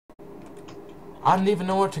I don't even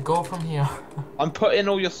know where to go from here. I'm putting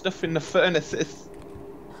all your stuff in the furnaces.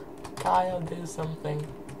 Kyle, do something.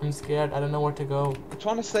 I'm scared. I don't know where to go. I'm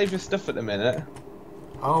trying to save your stuff at the minute.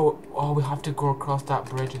 Oh, we have to go across that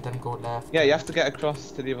bridge and then go left. Yeah, you have to get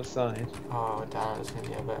across to the other side. Oh, damn, it's gonna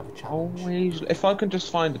be a bit of a challenge. Always, if I can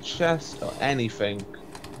just find a chest or anything.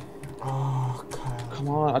 Oh, Kyle. Come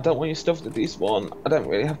on, I don't want your stuff to despawn. I don't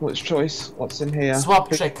really have much choice. What's in here? Swap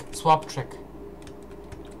trick.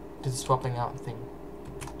 Do the swapping out thing.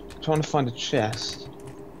 I'm trying to find a chest.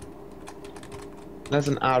 There's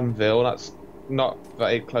an anvil. That's not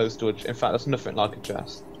very close to a. In fact, that's nothing like a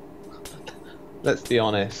chest. Let's be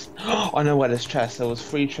honest. I know where this chest. There was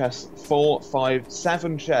 3 chests, 4, 5,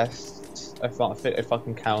 7 chests. If I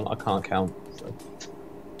can count, I can't count. So.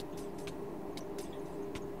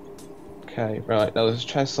 Okay, right. There was a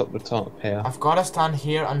chest up the top here. I've got to stand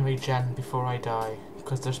here and regen before I die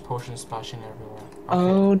because there's potions splashing everywhere. Okay.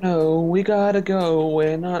 Oh no, we gotta go.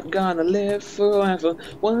 We're not gonna live forever.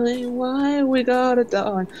 Why we gotta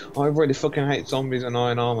die? I really fucking hate zombies in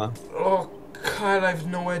iron armor. Oh, Kyle, I've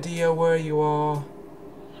no idea where you are.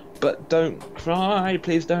 But don't cry,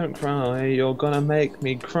 please don't cry. You're gonna make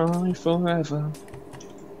me cry forever.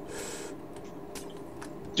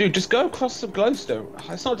 Dude, just go across the glowstone.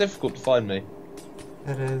 It's not difficult to find me.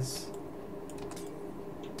 It is.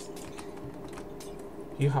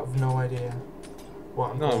 You have no idea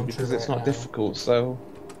what I'm going No, because through it's right not now. difficult, so...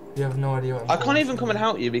 You have no idea what I can't even come and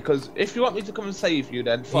help you, because if you want me to come and save you,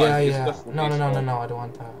 then fine. Your stuff will No, be no, stolen. I don't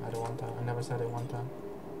want that. I don't want that. I never said I want that.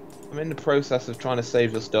 I'm in the process of trying to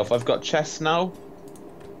save your stuff. I've got chests now.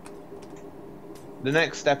 The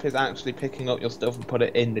next step is actually picking up your stuff and put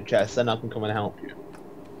it in the chest, then I can come and help you.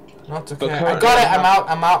 Not But okay. I currently got it. I'm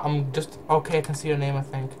I'm out. I'm just okay. I can see your name. I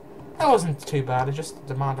think that wasn't too bad. It's just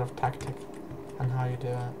the matter of tactic and how you do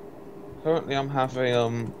it. Currently I'm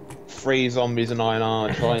having 3 zombies in iron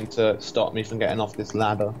armor trying to stop me from getting off this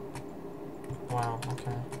ladder. Wow.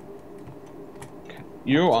 Okay.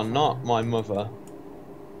 You are not my mother.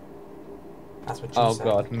 That's what you Oh said.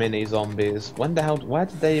 god, mini zombies. Where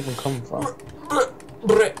did they even come from?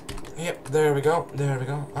 Yep, there we go. There we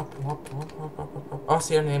go. Up. Oh,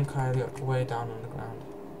 see your name, Kyle. You're way down on the ground.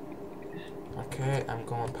 Okay, I'm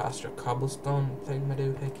going past your cobblestone thing,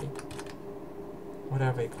 hickey.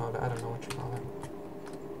 Whatever you call it. I don't know what you call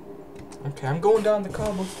it. Okay, I'm going down the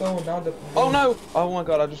cobblestone. Down the. Oh no! Oh my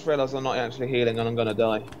god, I just realised I'm not actually healing and I'm gonna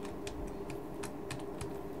die.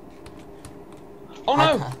 Oh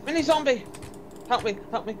no! Okay. Mini zombie! Help me!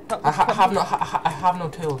 I have no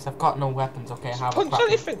tools. I've got no weapons. Okay, I have. Punch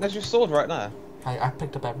anything! There's your sword right there. I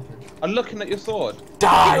picked up everything. I'm looking at your sword.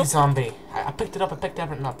 Die, zombie! I picked it up. I picked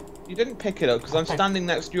everything up. You didn't pick it up because I'm standing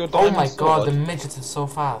next to your Oh diamond my sword. god, the midgets are so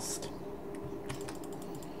fast.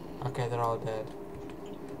 Okay, they're all dead.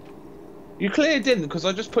 You clearly didn't because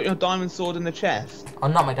I just put your diamond sword in the chest. Oh,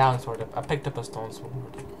 not my diamond sword. I picked up a stone sword.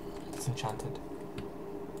 It's enchanted.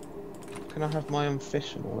 Can I have my own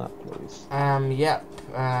fish and all that, please? Yep.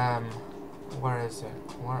 Where is it?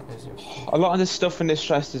 Where is it? A lot of this stuff in this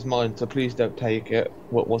chest is mine, so please don't take it.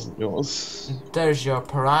 What wasn't yours? There's your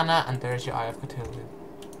piranha and there's your Eye of Cthulhu.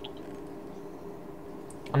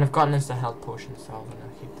 And I've gotten instant health potion, so I'm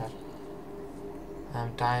gonna keep that.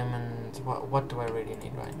 Diamonds. What do I really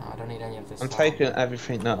need right now? I don't need any of this. I'm taking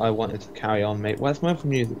everything that I wanted to carry on, mate. Where's my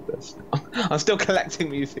music disc? I'm still collecting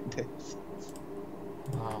music discs.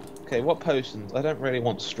 Wow. Okay, what potions? I don't really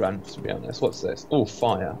want strength, to be honest. What's this? Oh,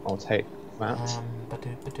 fire. I'll take that.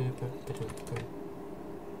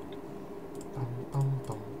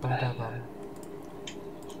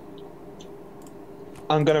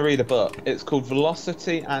 I'm gonna read a book. It's called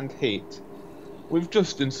Velocity and Heat. We've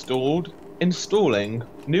just installing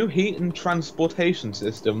new heat and transportation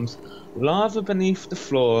systems. Lava beneath the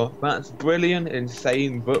floor. That's brilliant,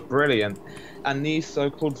 insane, but brilliant. And these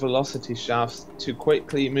so-called velocity shafts to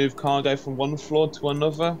quickly move cargo from one floor to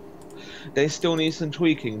another. They still need some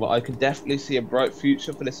tweaking, but I can definitely see a bright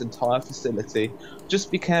future for this entire facility.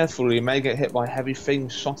 Just be careful, you may get hit by heavy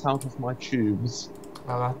things shot out of my tubes.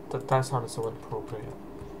 Well, that sounded so inappropriate.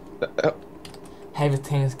 Heavy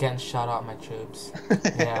things getting shot out of my tubes.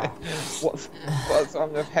 Yeah. What's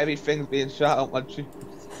wrong with heavy things being shot out my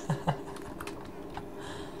tubes?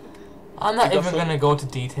 I'm not even gonna go to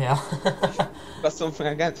detail. Got something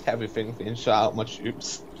against heavy things being shot out my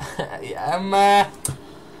tubes. Yeah,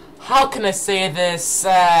 how can I say this?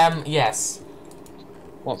 Yes.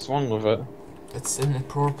 What's wrong with it? It's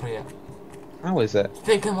inappropriate. How is it?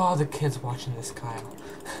 Think of all the kids watching this, Kyle.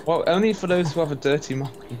 Well, only for those who have a dirty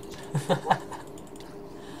mind.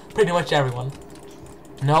 Pretty much everyone.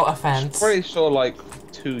 No offense. Pretty sure, like,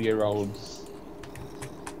 2-year-olds.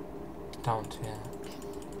 don't, yeah.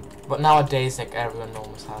 But nowadays, like, everyone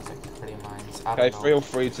almost has, like, 30 mines. I Okay, don't know. feel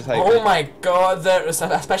free to take Oh it. my god,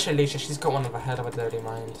 especially Alicia, she's got one of a head of a dirty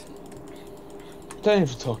mind. Don't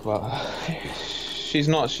even talk about her. She's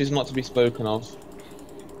not to be spoken of.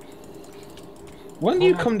 When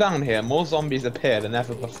you come down here, more zombies appear than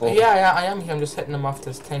ever before. Yeah, I am here. I'm just hitting them off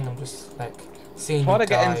this thing. I'm just, like, seeing Try you to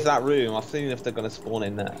get die. into that room. I've seen if they're gonna spawn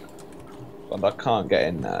in there, but I can't get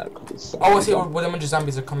in there. Oh, I see where the bunch of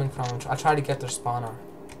zombies are coming from. I try to get their spawner.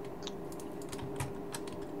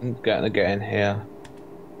 I'm gonna get in here.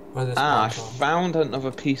 Where they I spawn from. found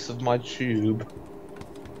another piece of my tube.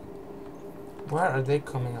 Where are they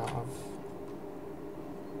coming out of?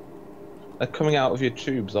 They're coming out of your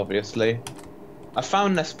tubes, obviously. I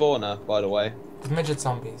found their spawner, by the way. The midget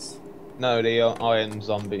zombies. No, the iron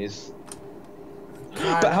zombies.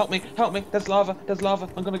 Kyle, But help me, there's lava,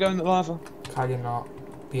 I'm gonna go in the lava. Kyle, you're not.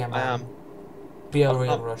 Be a man. I am. Be a I'm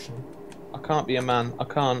real not. Russian. I can't be a man, I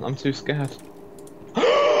can't, I'm too scared.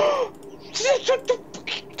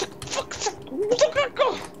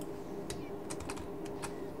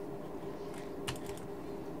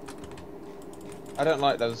 I don't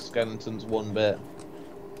like those skeletons one bit.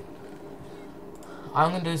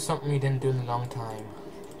 I'm gonna do something you didn't do in a long time.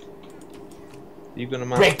 You gonna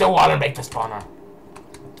Break the wall and make the spawner.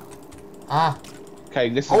 Ah. Okay,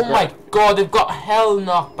 this is Oh great. my god, they've got hell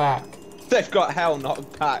knockback. They've got hell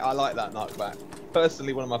knocked back. I like that knockback.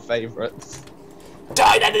 Personally, one of my favourites.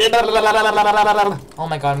 Die! Oh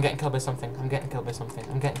my god, I'm getting killed by something. I'm getting killed by something.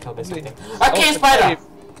 I'm getting killed by something. A cave spider!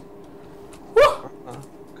 Woo!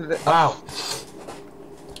 Wow.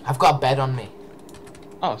 I've got a bed on me.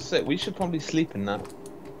 Oh, sick. We should probably sleep in that.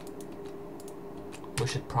 We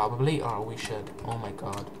should probably, or we should. Oh my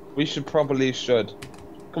god. We should probably should.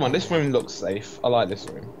 Come on, this room looks safe. I like this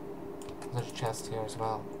room. There's a chest here as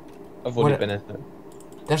well. I've already been in it.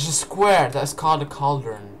 There's a square that is called a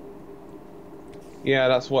cauldron. Yeah,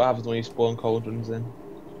 that's what happens when you spawn cauldrons in.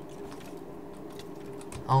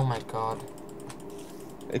 Oh my god.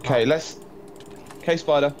 Okay, let's... Okay,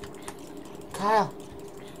 spider. Kyle!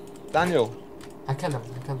 Daniel. I killed him.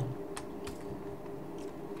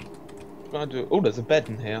 What do I do? Oh, there's a bed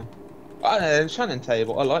in here. Oh, an enchanting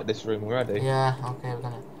table. I like this room already. Yeah, okay, we're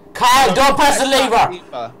gonna... Kyle, don't press the lever!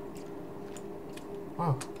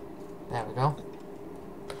 Oh, there we go.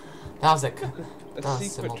 That was like... A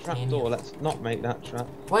secret trap door. Let's not make that trap.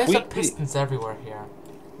 Why is there pistons everywhere here?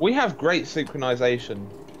 We have great synchronization.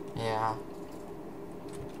 Yeah.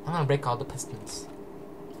 I'm gonna break all the pistons.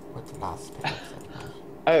 With the last pistons.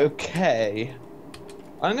 Okay.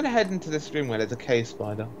 I'm gonna head into this room where there's a cave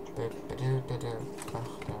spider.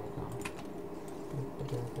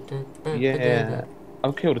 Yeah.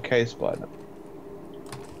 I'll kill the cave spider.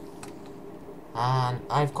 And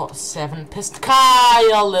I've got 7 pistons.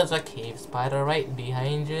 Kyle, there's a cave spider right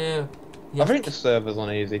behind you. I think the server's on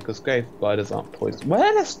easy because cave spiders aren't poisoned. Where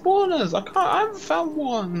are the spawners? I haven't found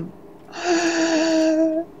one.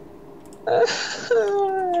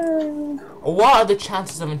 What are the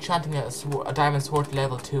chances of enchanting a diamond sword to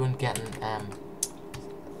level 2 and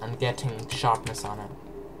getting sharpness on it?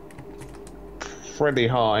 Pretty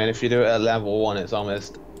high, and if you do it at level 1, it's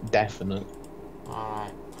almost definite.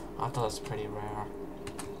 Alright, I thought it was pretty rare.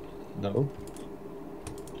 No.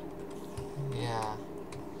 Yeah.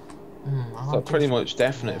 So pretty much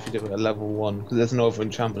definite if you do it at level 1, because there's no other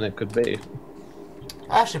enchantment it could be.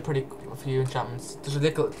 Actually, pretty a few enchantments. There's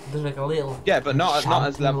like a little. Yeah, but not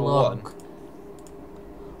as level 1.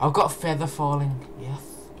 I've got feather falling. Yes.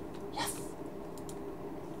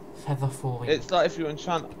 Feather falling. It's like if you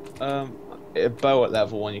enchant a bow at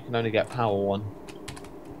level 1, you can only get power 1.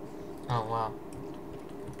 Oh wow.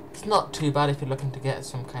 It's not too bad if you're looking to get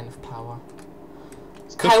some kind of power.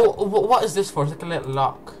 Kyle, what is this for? It's like a little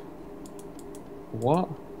lock. What?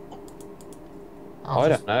 I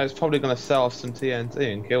don't know. It's probably gonna set off some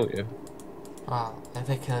TNT and kill you. Well, if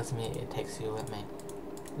it kills me, it takes you with me.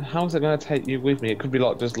 How's it gonna take you with me? It could be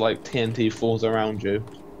like just like TNT falls around you.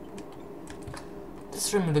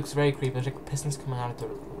 This room looks very creepy. There's like pistons coming out of the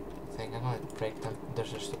thing. I'm gonna break them.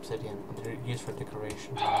 There's just obsidian. They're used for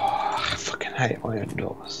decoration. I fucking hate iron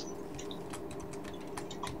doors.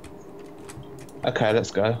 Okay,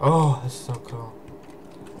 let's go. Oh, this is so cool.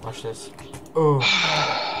 Watch this. Oh.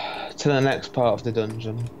 To the next part of the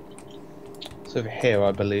dungeon. It's over here,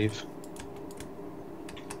 I believe.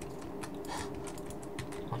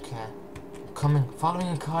 Okay. Coming.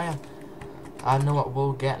 Following Kyle. I don't know what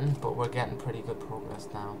we're getting, but we're getting pretty good progress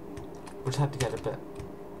now. We just have to get a bit...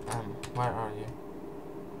 where are you?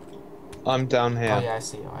 I'm down here. Oh yeah, I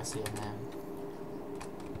see you now.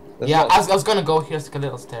 Yeah, I was gonna go here. It's like a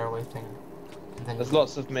little stairway thing. And then There's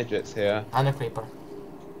lots of midgets here. and a creeper.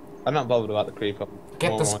 I'm not bothered about the creeper.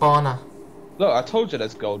 Get the More. spawner. Look, I told you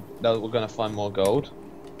there's gold. No, we're gonna find more gold.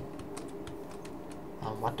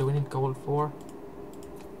 What do we need gold for?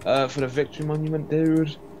 For the victory monument,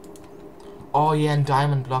 dude. Oh yeah, and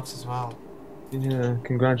diamond blocks as well. Yeah,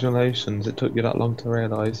 congratulations. It took you that long to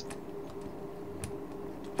realise.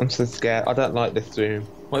 I'm so scared. I don't like this room.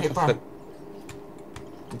 What if I Paper.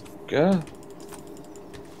 flip? Go.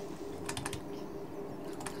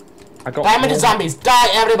 I got Diamond to more. zombies! Die,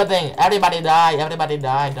 everybody! Everybody die! Everybody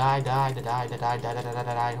die! Die! Die! Die! Die! Die! Die! Die! Die! Die!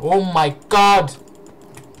 Die! Oh my god!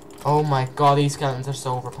 Oh my god! These skeletons are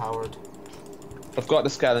so overpowered. I've got the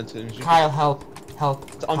skeletons. You Kyle, help! Help!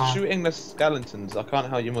 I'm Kyle. shooting the skeletons. I can't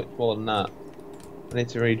help you much more than that. I need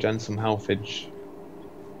to regen some healthage.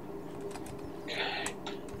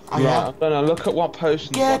 Oh, Right, yeah. I'm gonna look at what potions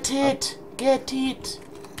Get I have. it! Get it!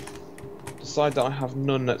 Decide that I have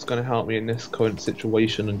none that's gonna help me in this current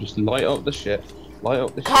situation and just light up the shit. Light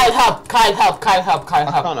up the shit. Kyle, help! Kyle, help! Kyle, help! Kyle,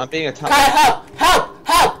 I help! can't, I'm being attacked. Kyle, help! Help!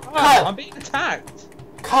 Help! Kyle! I'm being attacked!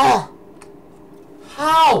 Kyle!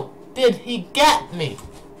 How did he get me?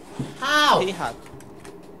 How? He had.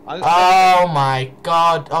 Oh my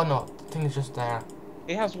god. Oh no, the thing is just there.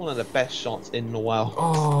 He has one of the best shots in the world.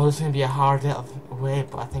 Oh, this is gonna be a hard little way,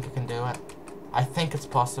 but I think I can do it. I think it's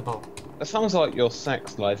possible. That sounds like your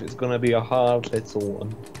sex life. It's gonna be a hard little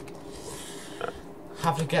one.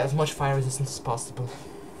 Have to get as much fire resistance as possible.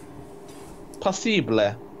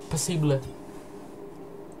 Possible. Possible.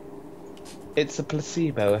 It's a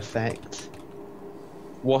placebo effect.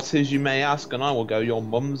 What is, you may ask, and I will go, your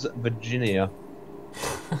mum's Virginia.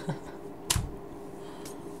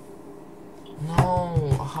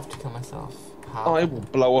 No, I'll have to kill myself. How? I will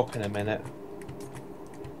blow up in a minute.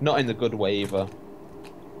 Not in the good way either.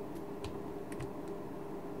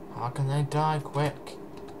 How can I die quick?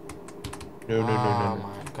 No, no, no, no, Oh no.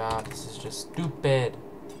 my god, this is just stupid.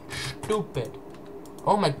 Stupid.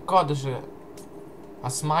 Oh my god, there's a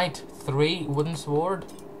smite 3 wooden sword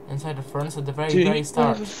inside the furnace at the very, very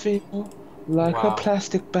start. Do you ever feel like Wow. a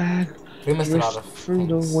plastic bag We missed a lot drift of through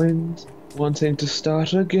things. the wind, wanting to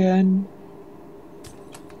start again?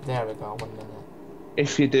 There we go, 1 minute.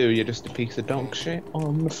 If you do, you're just a piece of dog shit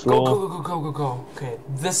on the Go, floor. go, go, go, go, go, go. Okay,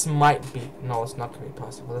 this might be. No, it's not gonna be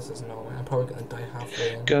possible. This is no way. I'm probably gonna die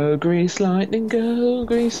halfway in. Go grease lightning, go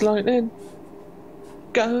grease lightning.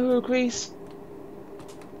 Go grease.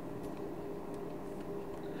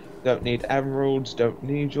 Don't need emeralds, don't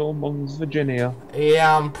need your mum's Virginia.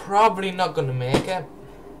 Yeah, I'm probably not gonna make it.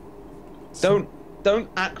 Don't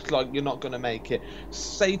act like you're not gonna make it.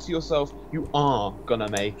 Say to yourself, you are gonna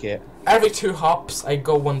make it. Every 2 hops, I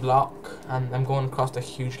go 1 block, and I'm going across a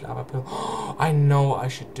huge lava pool. I know what I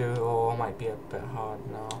should do. Oh, it might be a bit hard.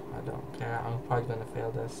 No, I don't care. I'm probably gonna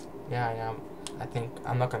fail this. Yeah, I am. I think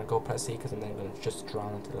I'm not gonna go press C because I'm then gonna just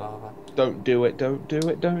drown into lava. Don't do it, don't do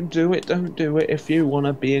it, don't do it, don't do it. If you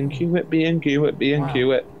wanna B&Q it, B&Q it,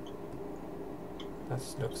 B&Q it. That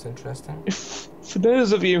looks interesting. For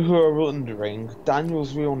those of you who are wondering,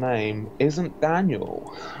 Daniel's real name isn't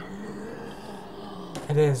Daniel.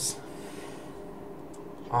 It is.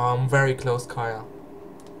 Very close, Kyle.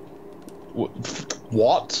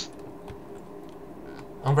 What?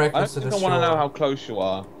 I'm very I close don't to think the I shore. want to know how close you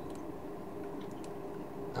are.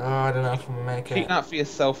 I don't know if I'm gonna make Keep it. that for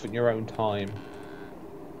yourself in your own time.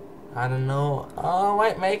 I don't know. Oh, I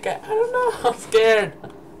might make it. I don't know. I'm scared.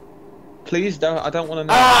 Please don't. I don't want to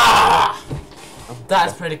know. Ah!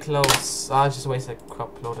 That's pretty close. I just wasted a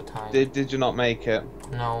crap load of time. Did you not make it?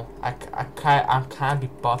 No, I can't be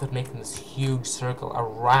bothered making this huge circle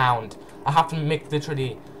around. I have to make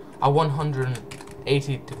literally a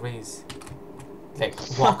 180 degrees, like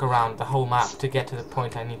walk around the whole map to get to the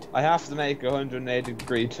point I need. I have to make a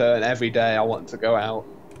 180-degree turn every day I want to go out.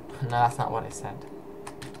 No, that's not what I said.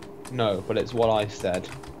 No, but it's what I said.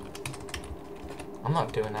 I'm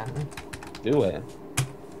not doing anything. Do it.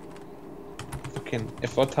 Fucking,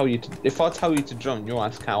 if I tell you to jump, you'll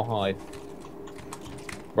ask how high.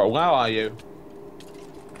 Bro, where are you?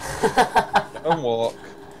 Don't walk.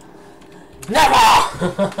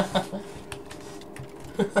 Never!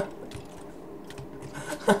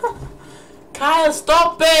 Kyle,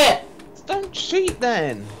 stop it! Don't cheat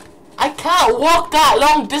then. I can't walk that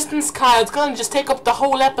long distance, Kyle. It's gonna just take up the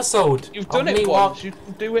whole episode. You've done of it me once. You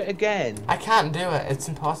can do it again. I can't do it. It's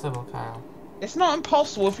impossible, Kyle. It's not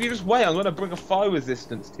impossible. If you just wait, I'm gonna bring a fire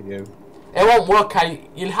resistance to you. It won't work, Kyle.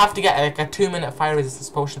 You'll have to get like a 2-minute fire resistance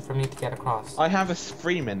potion for me to get across. I have a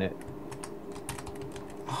 3-minute.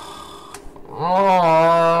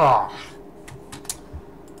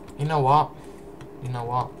 You know what? You know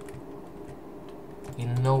what? You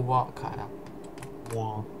know what, Kyle?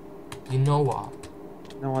 What? You know what?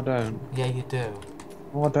 No, I don't. Yeah, you do.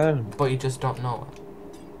 No, I don't. But you just don't know it.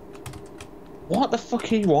 What the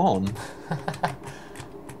fuck are you on?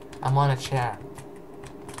 I'm on a chair.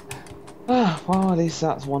 Ah, well, at least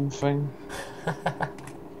that's one thing.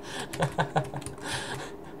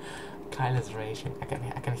 Kyle is raging. I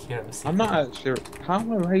can hear him. I'm not actually. How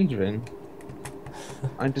am I raging?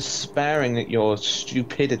 I'm despairing at your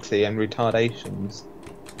stupidity and retardations.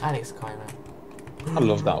 Alex Kyra. I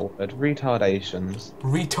love that word, retardations.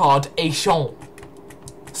 Retardation.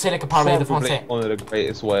 Say like a parler de Probably français. one of the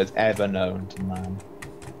greatest words ever known to man.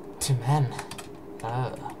 To men.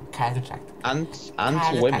 Kyle rejected. And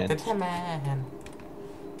Kyle to women. rejected to men.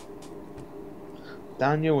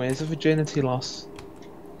 Daniel is a virginity loss.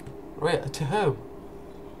 Really? To who?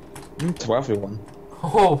 To everyone.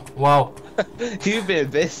 Oh, wow. You've been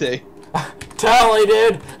busy. Totally,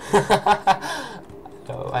 dude.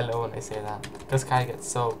 I love when I say that. This guy gets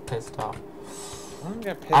so pissed off. I don't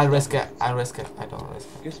get pissed I'll off. risk it. I'll risk it. I don't risk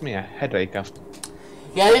it. Gives me a headache after.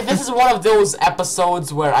 Yeah, this is one of those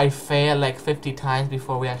episodes where I fail like 50 times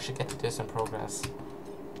before we actually get to do some progress.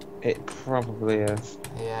 It probably is.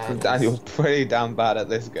 Yeah. Because Daniel's pretty damn bad at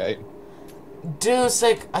this game. Dude, it's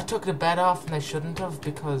like I took the bed off and I shouldn't have,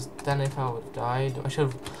 because then if I would have died, I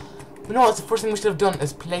should have. You know what's the first thing we should have done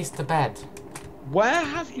is placed the bed. Where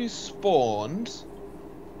have you spawned?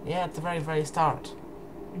 Yeah, at the very, very start.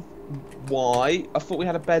 Why? I thought we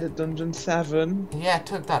had a bed at Dungeon 7. Yeah, I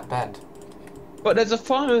took that bed. But there's a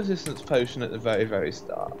fire resistance potion at the very, very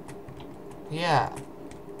start. Yeah.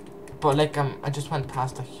 But like I just went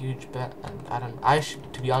past a huge bit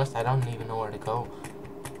and to be honest, I don't even know where to go.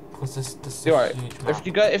 Because this is a Right. huge map.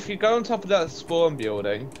 If you go on top of that spawn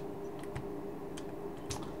building.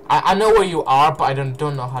 I know where you are, but I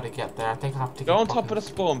don't know how to get there. I think I have to Go get on top of the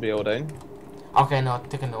spawn building. Okay, no, I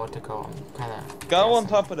think I know where to go. I'm kinda Go on guessing.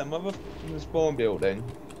 top of the motherfucking spawn building.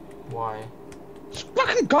 Why? Just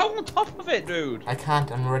fucking go on top of it, dude! I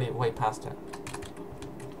can't, I'm already way past it.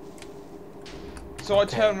 So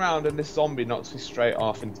Okay. I turn around and this zombie knocks me straight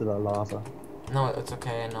off into the lava. No, it's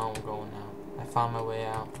okay, I know I'm going now. I found my way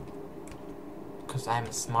out. Because I'm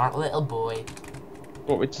a smart little boy.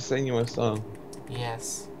 Want me to sing you a song?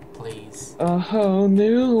 Yes, please. A whole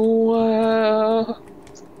new world.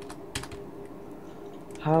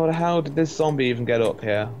 How the hell did this zombie even get up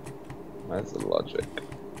here? Where's the logic?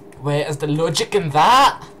 Where is the logic in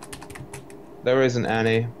that? There isn't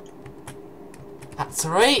any. That's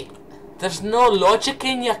right. There's no logic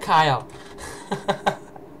in you, Kyle.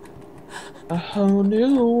 A whole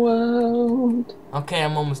new world. Okay,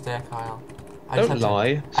 I'm almost there, Kyle. Don't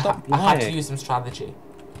lie. Stop I had to lying. use some strategy.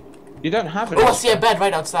 You don't have it. Oh, I see a bed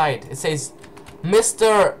right outside. It says,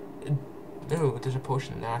 Mr. Ooh, there's a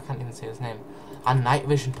potion there. I can't even say his name. A night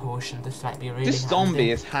vision potion. This might be really This handy.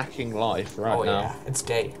 zombie is hacking life right oh, now. yeah. It's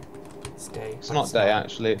day. It's day. It's not day,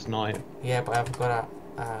 actually. It's night. Yeah, but I've got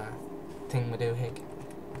a thing we do, Hig.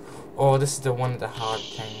 Oh, this is the one of the hard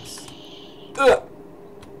things. Ugh!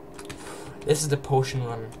 This is the potion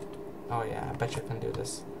run. Oh yeah, I bet you can do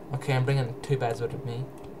this. Okay, I'm bringing 2 beds with me.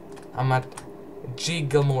 I'm at G.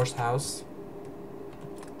 Gilmore's house.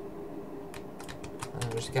 And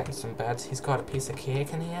I'm just getting some beds. He's got a piece of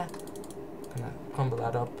cake in here. Gonna crumble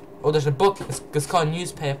that up. Oh, there's a book. It's called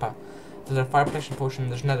newspaper. There's a fire protection potion.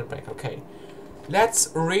 There's another break. Okay, let's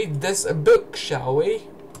read this book, shall we?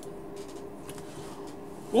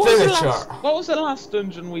 What was the last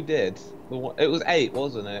dungeon we did? It was 8,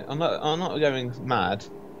 wasn't it? I'm not going mad.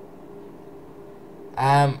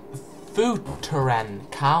 Futuren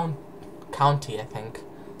County, I think.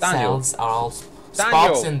 Daniel. Cells are all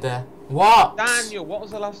Daniel. spots in the what? Daniel, what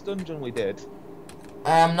was the last dungeon we did?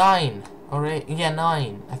 9 or 8? Yeah,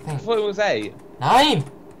 9. I I think thought it was 8. 9.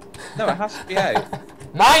 No, it has to be 8.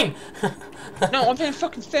 9. No, I'm being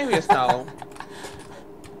fucking serious now.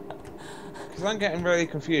 Because I'm getting really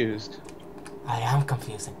confused. I am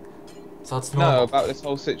confusing. So it's No, normal. about this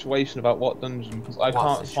whole situation about what dungeon, because I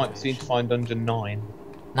What can't seem to find dungeon 9.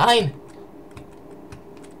 9.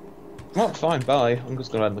 Well, fine, bye. I'm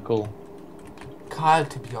just gonna end the call. Kyle,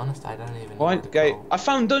 to be honest, I don't even know where to Whitegate. go. I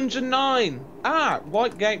found dungeon 9! Ah,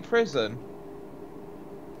 Whitegate Prison.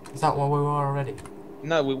 Is that where we were already?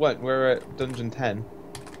 No, we weren't. We're at dungeon 10.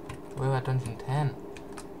 We were at dungeon 10.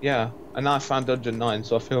 Yeah, and now I found dungeon 9,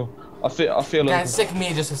 so I feel Guys, it's like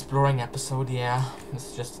me just exploring episode, yeah.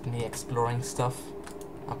 It's just me exploring stuff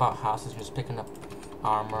about houses, just picking up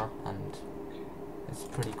armor, and it's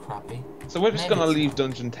pretty crappy. So we're just Maybe gonna it's leave not.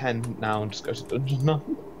 dungeon 10 now and just go to dungeon 9.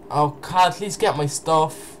 Oh, Kyle, please get my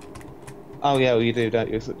stuff. Oh yeah, well you do, don't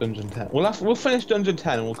you? It's at dungeon 10. We'll finish dungeon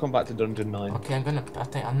 10 and we'll come back to dungeon 9. Okay,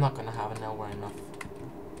 I'm not gonna have nowhere enough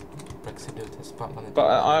to do this, but I'm gonna do But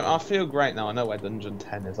it. I feel great now. I know where Dungeon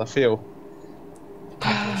 10 is. I feel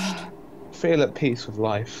Accomplished. feel at peace with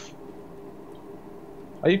life.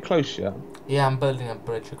 Are you close yet? Yeah, I'm building a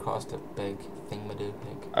bridge across the big thingamadoo.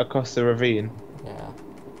 Across the ravine. Yeah.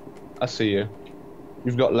 I see you.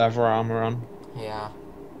 You've got leather armor on. Yeah.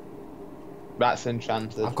 That's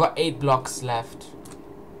enchanted. I've got 8 blocks left.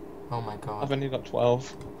 Oh my god. I've only got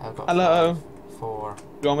 12. I've got Hello. 5, 4,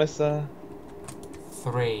 You want me, sir?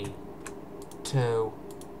 3, 2,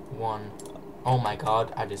 1. Oh my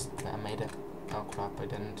god, I made it. Oh crap, I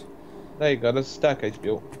didn't. There you go, there's a staircase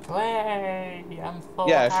built. Way, I'm so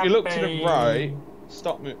Yeah, if happy. you look to the right,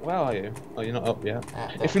 stop me. Where are you? Oh, you're not up yet.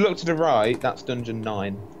 If there. you look to the right, that's Dungeon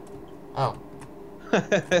 9. Oh.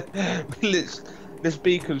 This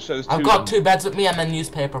beacon shows I've got 2 beds with me and a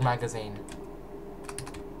newspaper magazine.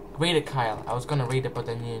 Read it, Kyle. I was gonna read it, but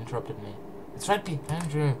then you interrupted me. It's right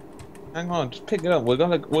behind you. Hang on, just pick it up.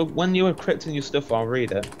 When you're equipping your stuff, I'll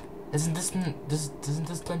read it. Isn't this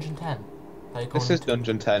Dungeon 10? This is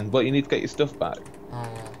Dungeon 10, but you need to get your stuff back. Oh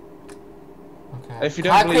yeah. Okay. If you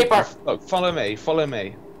don't believe Creeper! me, look, follow me, follow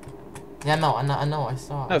me. Yeah, no, I know, I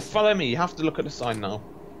saw it. No, follow me. You have to look at the sign now.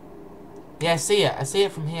 Yeah, I see it. I see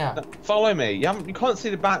it from here. No, follow me. You can't see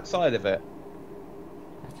the back side of it.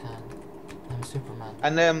 I can. I'm Superman.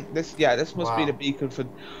 And this must be the beacon for.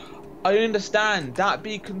 I understand. That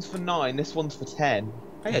beacon's for 9. This one's for 10.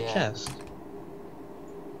 Hey, a chest.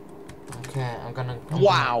 Okay,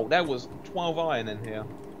 Wow, there was 12 iron in here.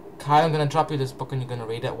 Kyle, I'm gonna drop you this book and you're gonna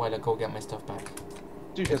read it while I go get my stuff back.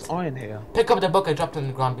 Dude, there's iron here. Pick up the book I dropped on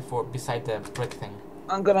the ground beside the brick thing.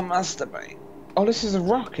 I'm gonna masturbate. Oh, this is a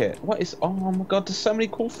rocket. What is? Oh my god, there's so many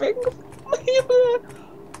cool things.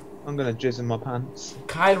 I'm gonna jizz in my pants.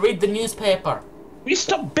 Kyle, read the newspaper. Will you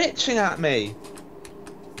stop bitching at me?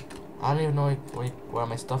 I don't even know where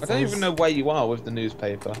my stuff is. I don't even know where you are with the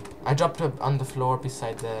newspaper. I dropped it on the floor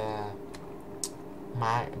beside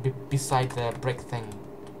beside the brick thing.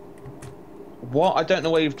 What? I don't know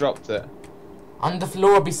where you've dropped it. On the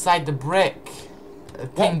floor beside the brick.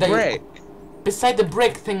 What brick? Beside the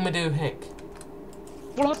brick thing, Madoo Hick.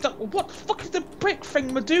 Well, what the fuck is the brick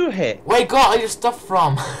thing Madoo hit? Where you got all your stuff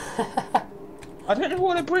from? I don't know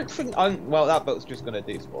what a brick thing. Well, that boat's just gonna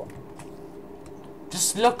despawn.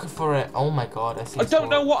 Just look for it. Oh my god, I see. I don't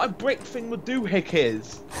know what a brick thing Madoo hick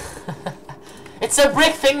is. It's a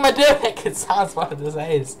brick thing Madoo Hick. It sounds what it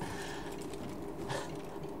is.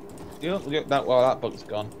 That boat's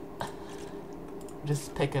gone.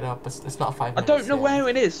 Just pick it up. It's not 5 minutes. I don't know where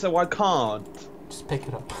it is, so I can't. Just pick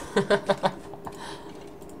it up.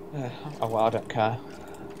 Oh well, I don't care.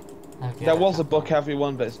 Okay, There was a book,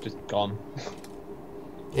 everyone, but it's just gone.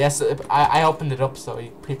 Yes, I opened it up so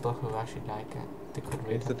people who actually like it, they could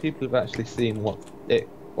read It's it. the people who've actually seen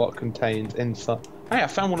what contains inside. Hey, I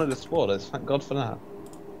found one of the spoilers. Thank God for that.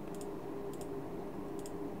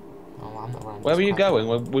 Oh, I'm not running. Where were you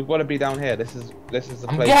going? We've got to be down here. This is the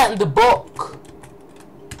I'm place. getting the book.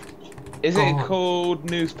 Is it called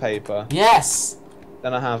newspaper? Yes.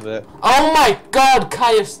 Then I have it. Oh my God,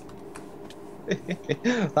 Caius.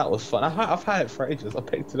 That was fun. I've had it for ages. I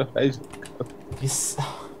picked it up ages ago. Yes.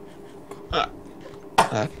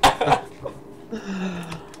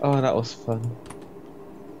 Oh, that was fun.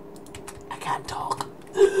 I can't talk.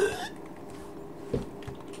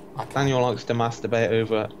 Daniel likes to masturbate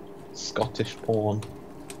over Scottish porn.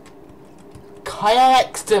 Kaya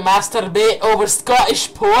likes to masturbate over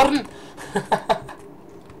Scottish porn.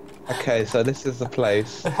 Okay, so this is the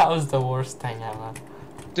place. That was the worst thing ever.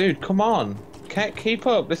 Dude, come on. Keep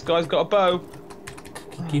up. This guy's got a bow.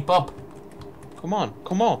 Keep up. Come on,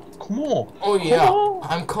 come on, come on. Oh yeah, come on.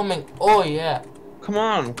 I'm coming. Oh yeah. Come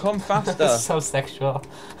on, come faster. So sexual.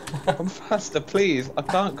 Come faster, please. I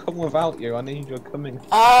can't come without you. I need your coming.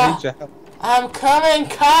 Ah. I need your help. I'm coming,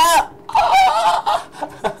 Kyle.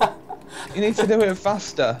 You need to do it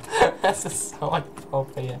faster. This is so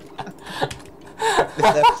inappropriate. This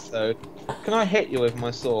episode. Can I hit you with my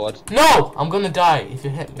sword? No, I'm gonna die if you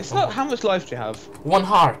hit me. It's not. How much life do you have? 1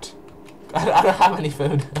 heart. I don't have any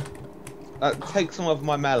food. Take some of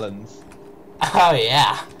my melons. Oh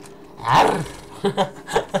yeah. Arr.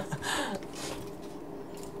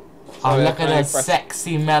 Oh, look at those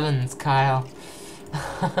sexy melons, Kyle.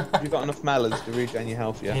 You've got enough melons to regain your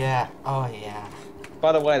health, yeah? Yeah. Oh yeah.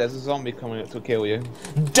 By the way, there's a zombie coming up to kill you.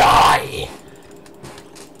 Die!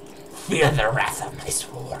 Fear the wrath of my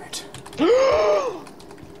sword. Oh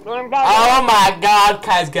my God,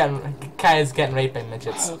 Kai's getting raped by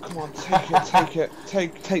midgets. Oh, come on, take it.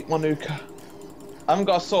 Take my nuka. I haven't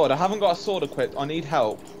got a sword. I haven't got a sword equipped. I need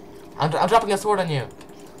help. I'm dropping a sword on you.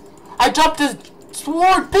 I dropped a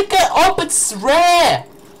sword. Pick it up. It's rare.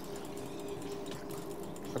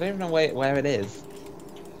 don't even know where it is.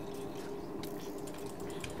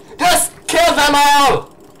 Just kill them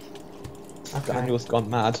all! Okay. Daniel's gone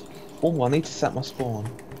mad. Oh, I need to set my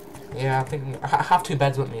spawn. Yeah, I think I have 2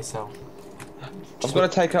 beds with me, so. I've got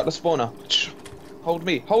to take out the spawner. Hold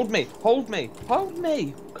me, hold me, hold me, hold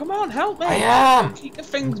me! Come on, help me! I am! Keep the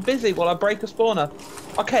things busy while I break a spawner.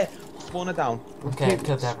 Okay, spawner down. Okay,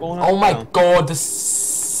 kill them. Spawner Oh my down. god,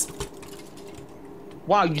 this.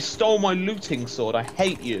 Wow, you stole my looting sword. I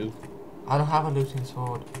hate you. I don't have a looting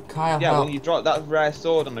sword. Kyle, Yeah, help. when you dropped that rare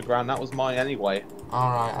sword on the ground, that was mine anyway.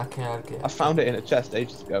 Alright, okay, I'll get it. I found it in a chest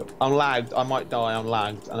ages ago. I'm lagged. I might die. I'm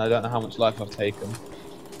lagged, and I don't know how much life I've taken.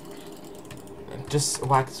 Just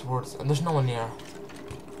whack swords. And there's no one near.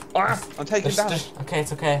 Ah, I'm taking damage. Okay,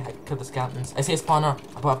 it's okay. I killed the skeletons. I see a spawner,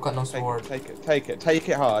 but I've got no sword. Take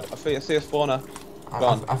it hard. I see a spawner.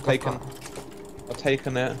 Gone. I've taken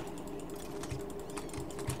it.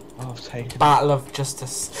 Oh, I've taken it. Battle of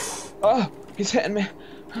Justice. Oh, he's hitting me.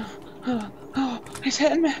 Oh, he's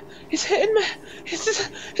hitting me. He's hitting me. He's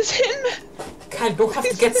hitting me. God, don't have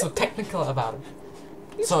to get so technical about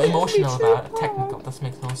it. So emotional about it. Technical. This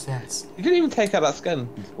makes no sense. You didn't even take out that skeleton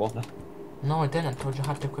spawner. No, I didn't. I told you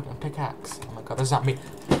how to equip a pickaxe. Oh my god, there's not me.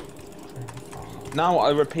 Now I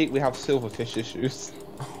repeat, we have silverfish issues.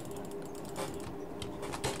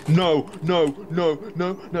 No.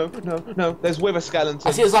 There's wither skeletons.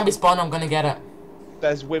 I see a zombie spawn. I'm gonna get it.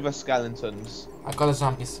 There's wither skeletons. I got a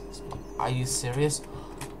zombie. Are you serious?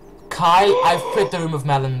 Kyle, I've put the room of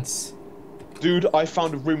melons. Dude, I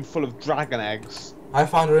found a room full of dragon eggs. I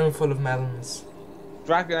found a room full of melons.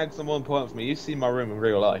 Dragon eggs are more important for me. You've seen my room in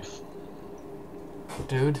real life.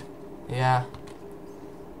 Dude, yeah.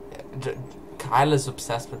 Kyle is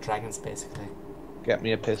obsessed with dragons, basically. Get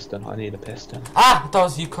me a piston. I need a piston. Ah, that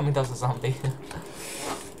was you coming. That was a zombie.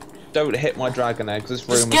 Don't hit my dragon eggs. This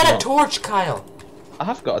room. Just get a torch, Kyle. I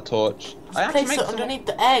have got a torch. I have to Place make it underneath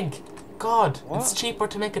the egg. God, What? it's cheaper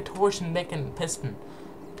to make a torch than making a piston.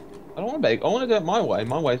 I don't want to bake. I want to do it my way.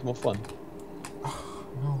 My way's more fun.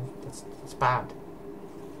 No, that's bad.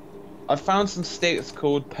 I found some sticks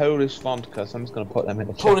called Polish vodka, so I'm just going to put them in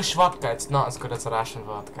a chest. Polish vodka, it's not as good as Russian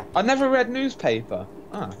vodka. I never read newspaper.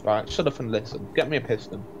 Ah, right. Shut up and listen. Get me a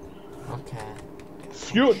piston. Okay.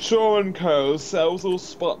 Future & Co. sells all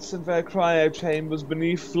spots in their cryo chambers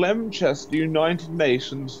beneath Flemchester. United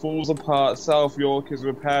Nations falls apart. South York is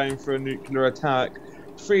preparing for a nuclear attack.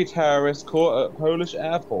 3 terrorists caught at Polish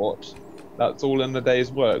airport. That's all in the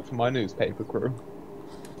day's work for my newspaper crew.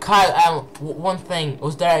 Kyle, one thing,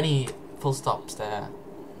 was there any full stops there?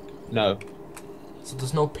 No. So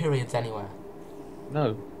there's no periods anywhere?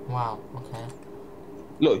 No. Wow, okay.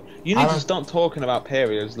 Look, you need to stop talking about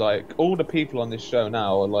periods. Like, all the people on this show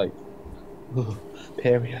now are like,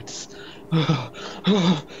 periods.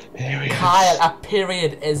 Periods. Kyle, a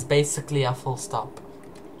period is basically a full stop.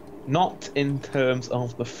 Not in terms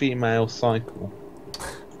of the female cycle.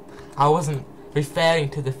 I wasn't referring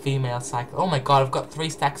to the female cycle. Oh my god, I've got 3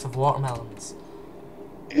 stacks of watermelons.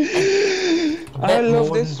 I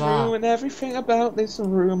love this room and everything about this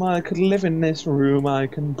room. I could live in this room. I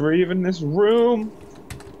can breathe in this room.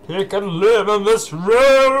 You can live in this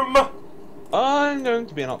room! I'm going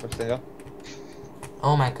to be an opera singer.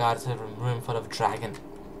 Oh my god, it's a room full of dragon.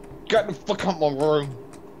 Get the fuck out my room.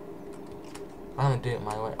 I'm gonna do it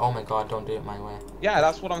my way. Oh my god, don't do it my way. Yeah,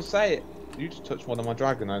 that's what I'm saying. You just touched one of my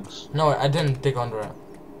dragon eggs. No, I didn't dig under it.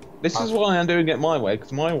 This is why I'm doing it my way,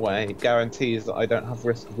 because my way guarantees that I don't have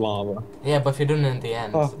risk of lava. Yeah, but if you're doing it in the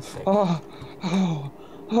end...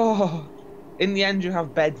 In the end, you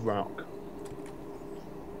have bedrock.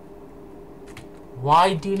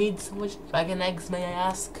 Why do you need so much dragon eggs, may I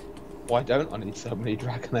ask? Why don't I need so many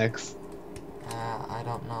dragon eggs? I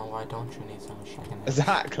don't know. Why don't you need so much dragon eggs?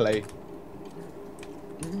 Exactly.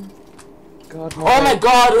 God, oh my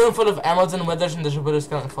god, a room full of emeralds and withers, and there's a wither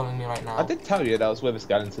skeleton following me right now. I did tell you there was wither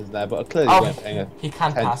skeletons there, but I clearly weren't paying attention. He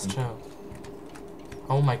can't pass through.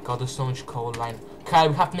 Oh my god, there's so much coal line. Kyle,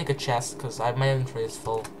 we have to make a chest, because my inventory is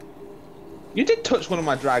full. You did touch one of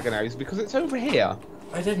my dragon eggs, because it's over here.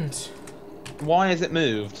 I didn't. Why has it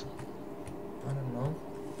moved? I don't know.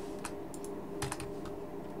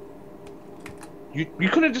 You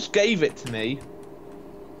could have just gave it to me.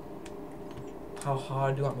 How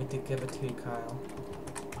hard do you want me to give it to you, Kyle?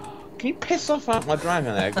 Can you piss off out my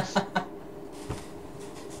dragon eggs? Okay,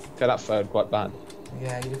 that failed quite bad.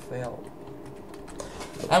 Yeah, you failed.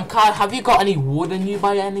 Kyle, have you got any wood in you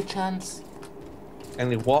by any chance?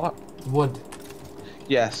 Any what? Wood.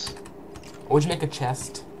 Yes. Would you make a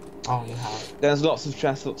chest? Oh, you have. There's lots of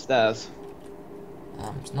chests upstairs.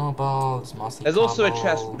 Snowballs, mossy There's also a cobble.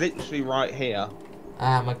 chest literally right here.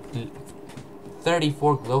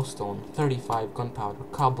 34 glowstone, 35 gunpowder,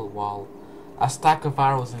 cobble wall, a stack of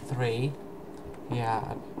arrows and 3. Yeah,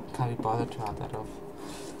 I can't be bothered to add that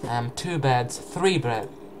up. 2 beds, 3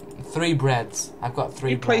 breads. I've got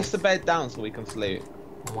 3 You breads. place the bed down so we can sleep.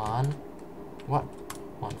 1. What?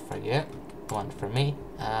 1 for you, 1 for me,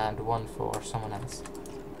 and 1 for someone else.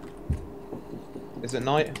 Is it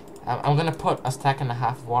night? I'm gonna put a stack and a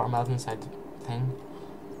half of watermelon inside the thing.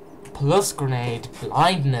 Plus grenade,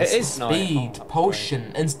 blindness, It is speed, night.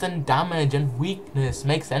 potion, instant damage, and weakness.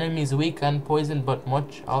 Makes enemies weak and poison, but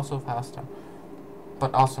much also faster.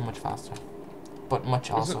 But also much faster. But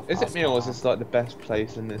much also Is faster. it me or is this like the best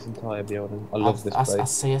place in this entire building? I love this place. I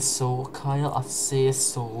say so, Kyle. I say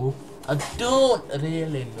so. I don't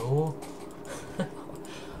really know. I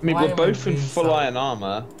mean, Why we're am both I in being full so- iron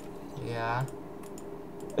armor. Yeah.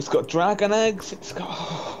 It's got dragon eggs. It's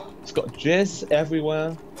got jizz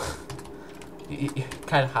everywhere. You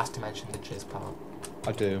kind of has to mention the jizz part.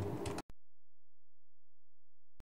 I do.